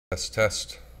Test,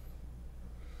 test.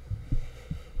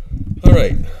 All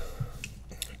right,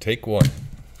 take one.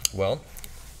 Well,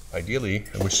 ideally,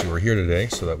 I wish you were here today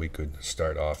so that we could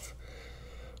start off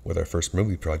with our first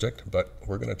movie project, but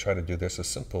we're going to try to do this a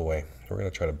simple way. We're going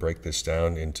to try to break this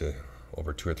down into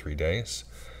over 2 or 3 days,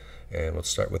 and we'll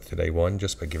start with today one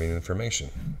just by giving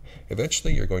information.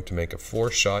 Eventually, you're going to make a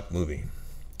 4-shot movie.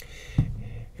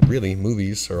 And really,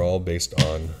 movies are all based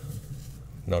on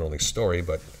not only story,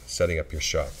 but setting up your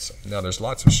shots. Now, there's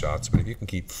lots of shots, but if you can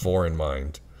keep 4 in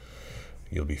mind,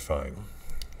 you'll be fine.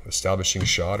 Establishing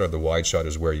shot, or the wide shot,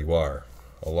 is where you are.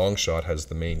 A long shot has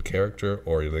the main character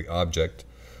or the object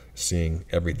seeing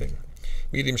everything.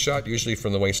 Medium shot, usually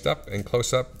from the waist up, and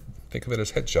close up, think of it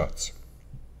as headshots.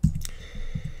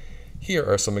 Here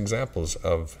are some examples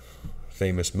of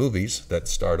famous movies that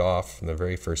start off, and the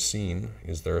very first scene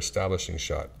is their establishing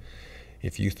shot.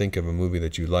 If you think of a movie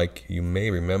that you like, you may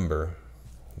remember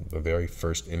the very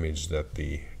first image that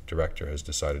the director has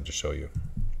decided to show you.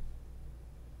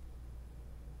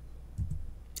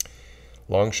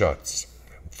 Long shots,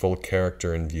 full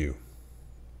character in view.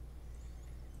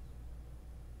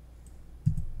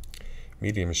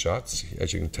 Medium shots,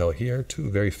 as you can tell here, 2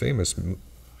 very famous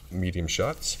medium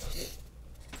shots.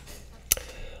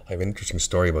 I have an interesting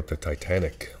story about the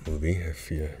Titanic movie,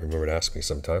 if you remember to ask me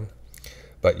sometime.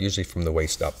 But usually from the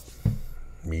waist up,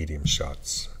 medium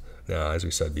shots. Now, as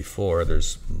we said before,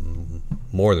 there's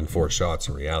more than 4 shots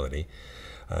in reality.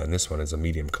 And this one is a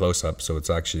medium close-up, so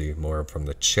it's actually more from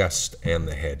the chest and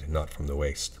the head, not from the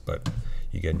waist. But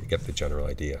you get the general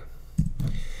idea.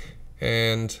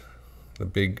 And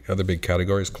the other big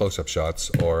category is close-up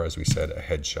shots, or as we said, a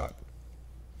headshot.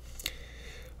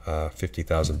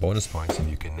 50,000 bonus points if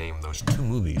you can name those 2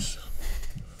 movies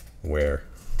where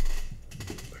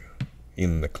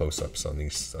in the close-ups on the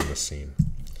scene.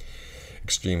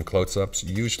 Extreme close-ups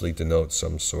usually denote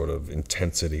some sort of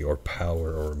intensity or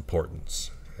power or importance,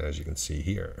 as you can see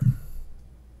here.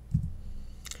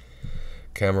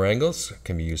 Camera angles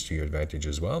can be used to your advantage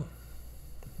as well.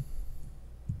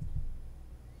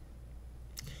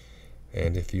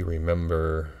 And if you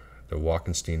remember the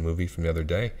Walkenstein movie from the other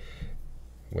day,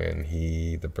 when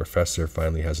the professor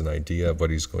finally has an idea of how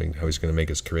he's going to make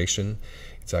his creation,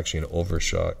 it's actually an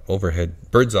overhead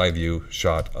bird's eye view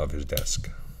shot of his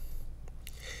desk.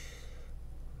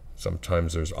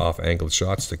 Sometimes there's off-angled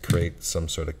shots to create some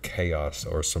sort of chaos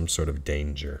or some sort of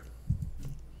danger.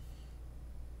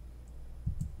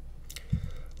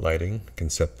 Lighting can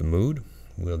set the mood.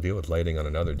 We'll deal with lighting on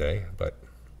another day, but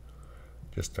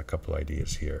just a couple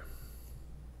ideas here.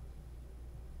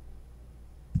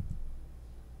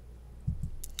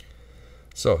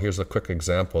 So here's a quick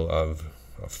example of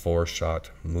a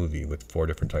 4-shot movie with 4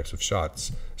 different types of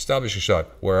shots. Establish a shot.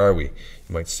 Where are we? You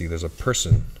might see there's a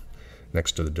person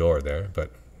next to the door there,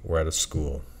 but we're at a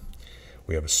school.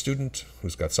 We have a student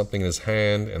who's got something in his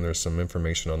hand, and there's some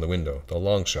information on the window. The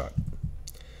long shot.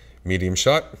 Medium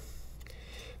shot.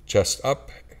 Chest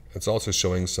up. It's also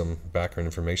showing some background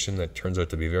information that turns out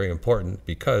to be very important,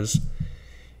 because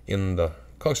in the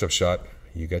close-up shot,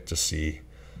 you get to see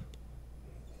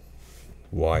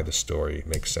why the story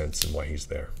makes sense and why he's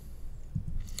there.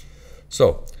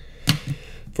 So,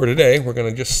 for today, we're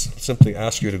going to just simply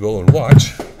ask you to go and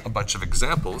watch a bunch of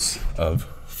examples of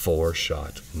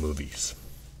 4-shot movies.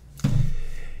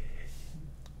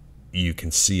 You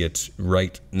can see it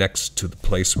right next to the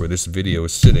place where this video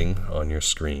is sitting on your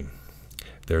screen.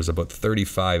 There's about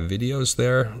 35 videos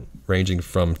there, ranging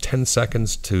from 10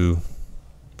 seconds to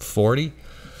 40.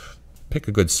 Pick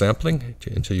a good sampling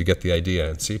until you get the idea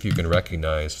and see if you can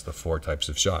recognize the 4 types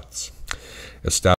of shots.